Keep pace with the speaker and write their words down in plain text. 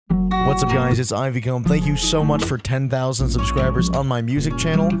What's up, guys? It's Ivycomb. Thank you so much for 10,000 subscribers on my music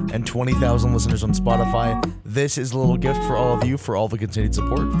channel and 20,000 listeners on Spotify. This is a little gift for all of you for all the continued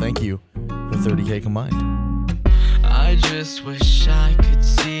support. Thank you for 30K combined. I just wish I could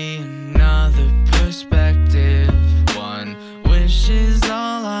see another perspective. One wish is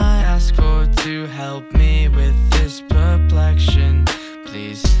all I ask for to help me with this perplexion.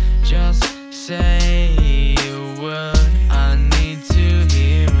 Please just say a word. I need to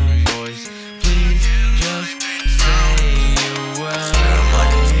hear a voice. Please just say a word. I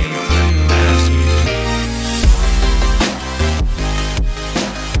need to ask you.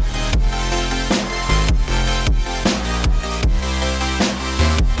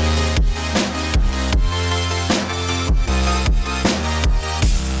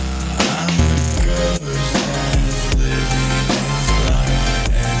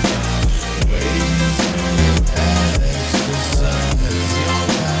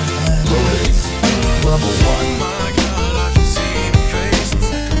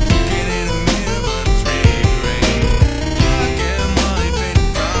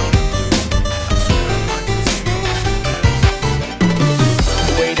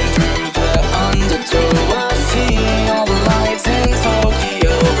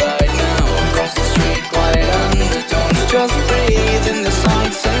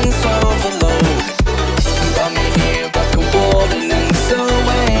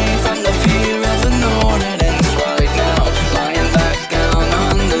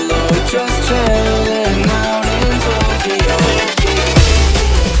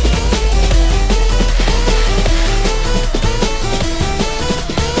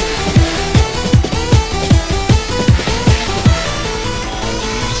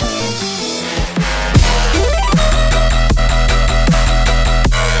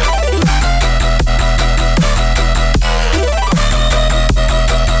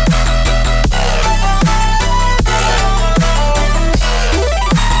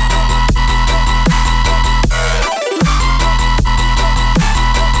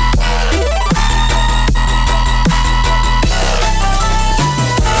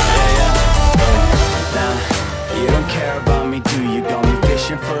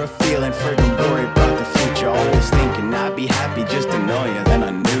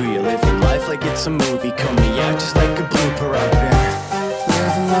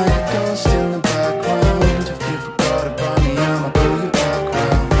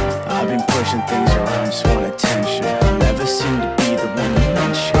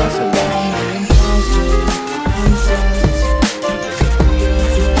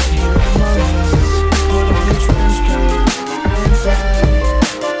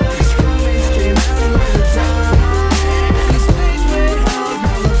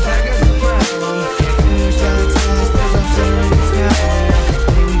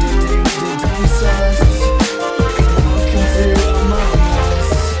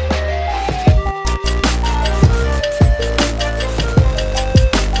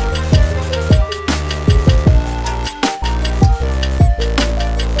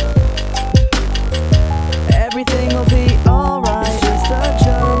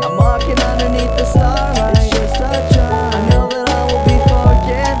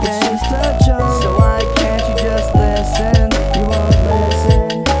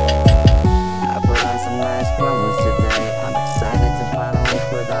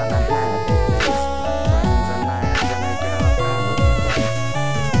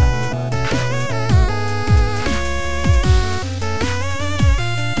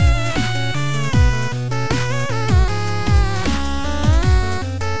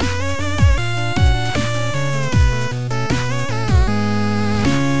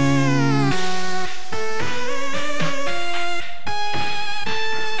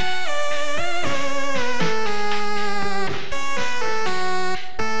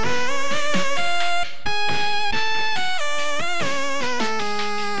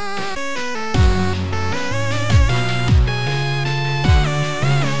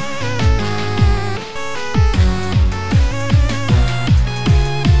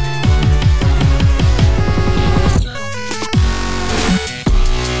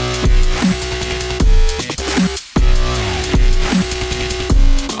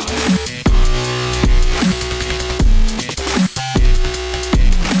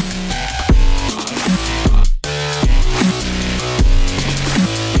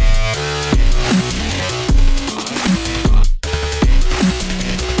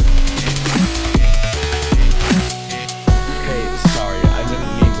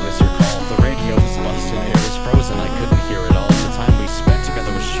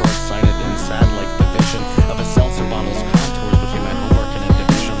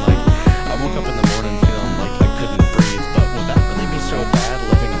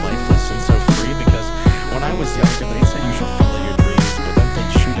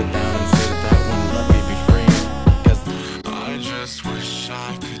 wish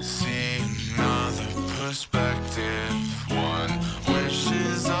I could see another perspective. One wish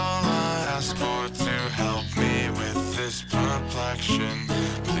is all I ask for to help me with this perplexion.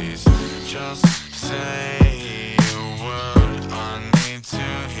 Please just say a word, I need to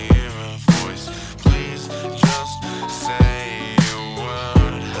hear a voice. Please just say a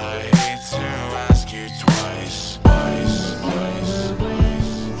word, I hate to ask you twice.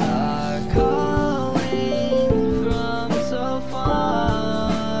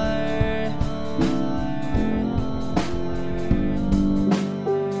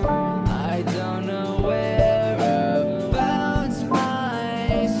 Whereabouts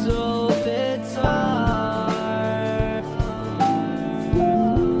my soul pits are.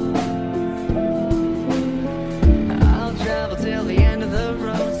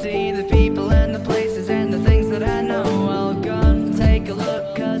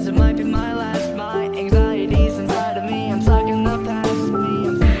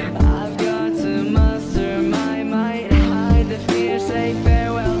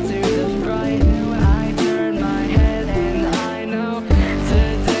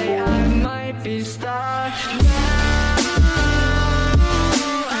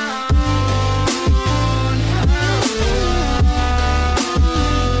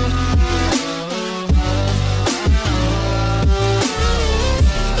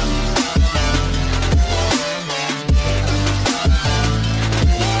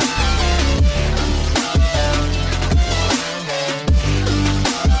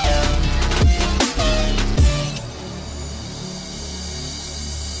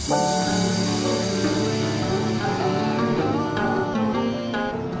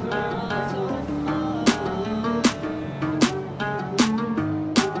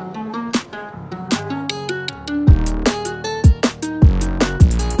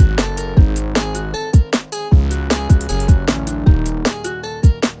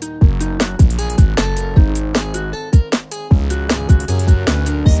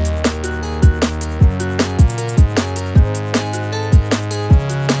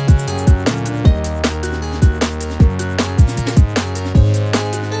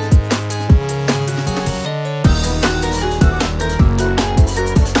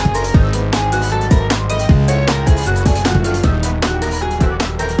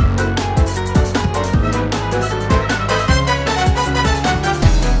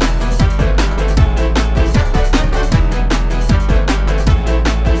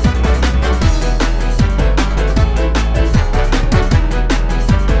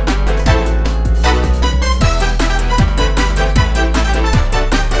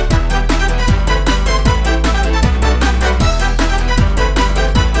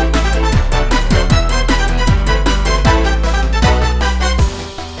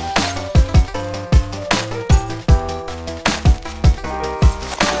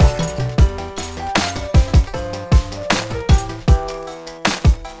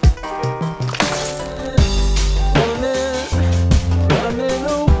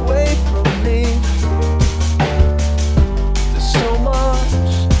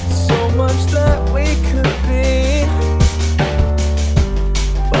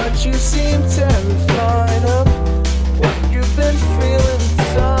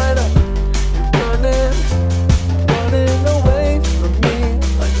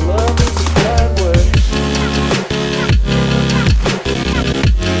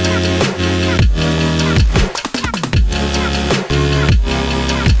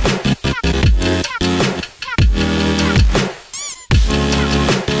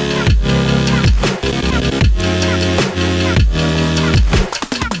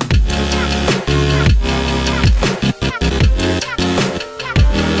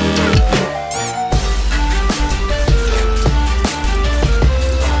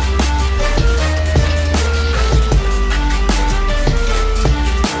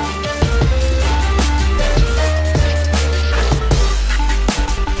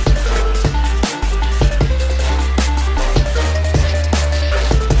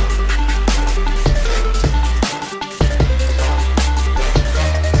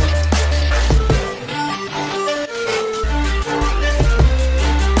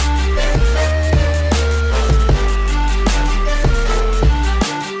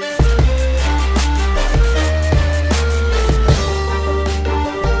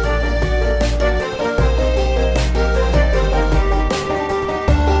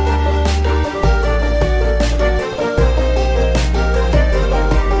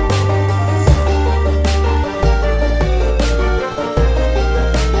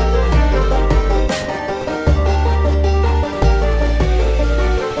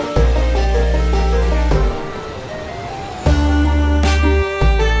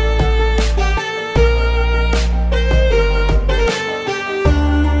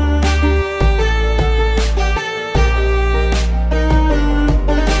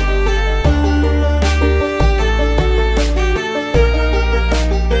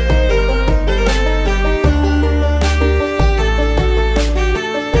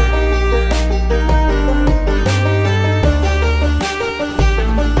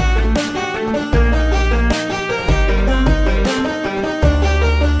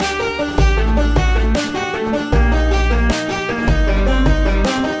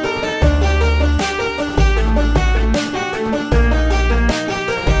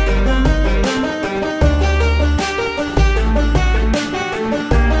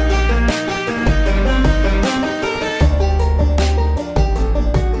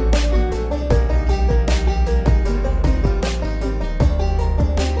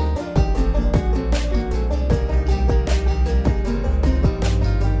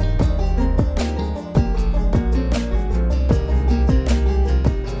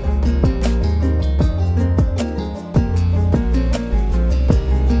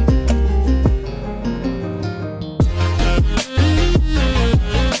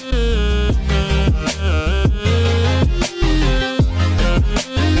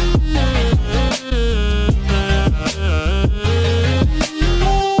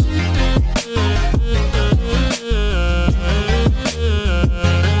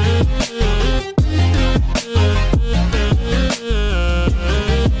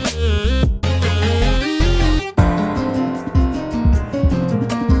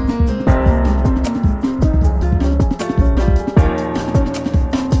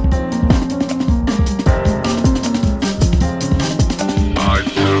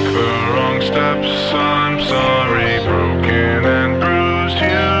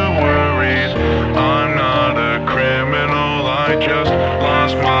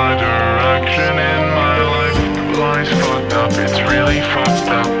 lost my direction in my life. Life's fucked up, it's really fucked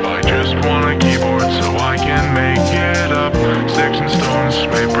up. I just want a keyboard so I can make it up. Sticks and stones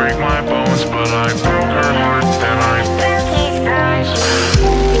may break my bones, but I broke her heart, then I broke his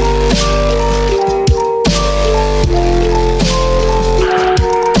bones.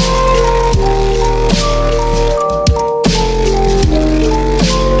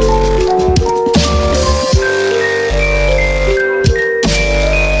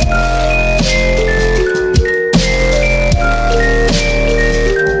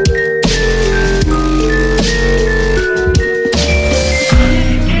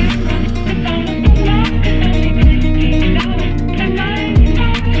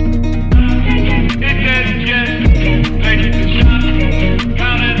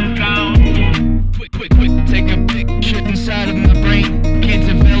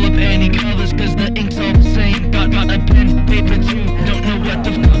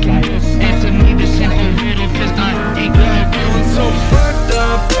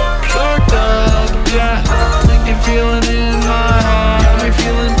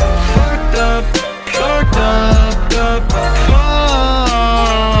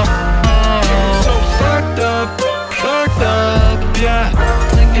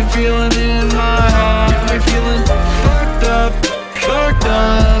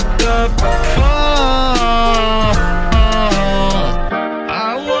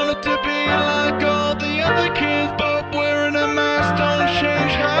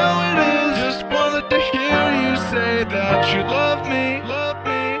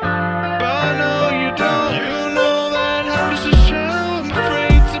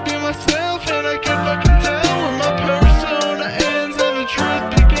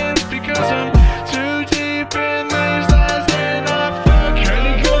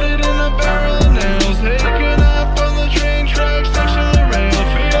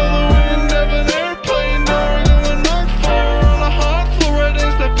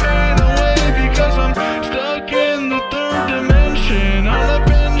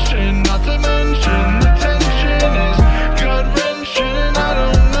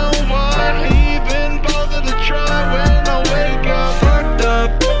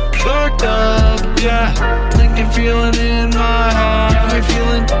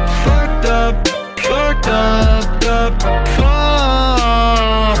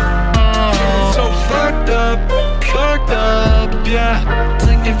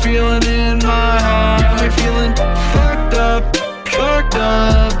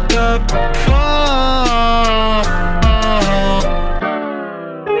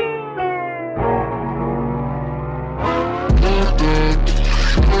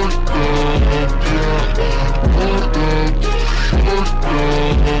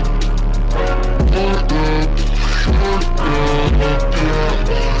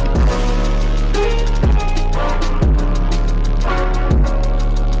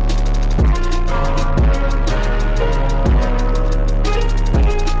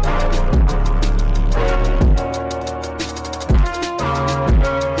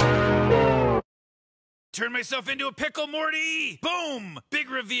 Turn myself into a pickle, Morty! Boom!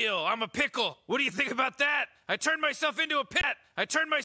 Big reveal. I'm a pickle. What do you think about that? I turned myself into a pet. I turned myself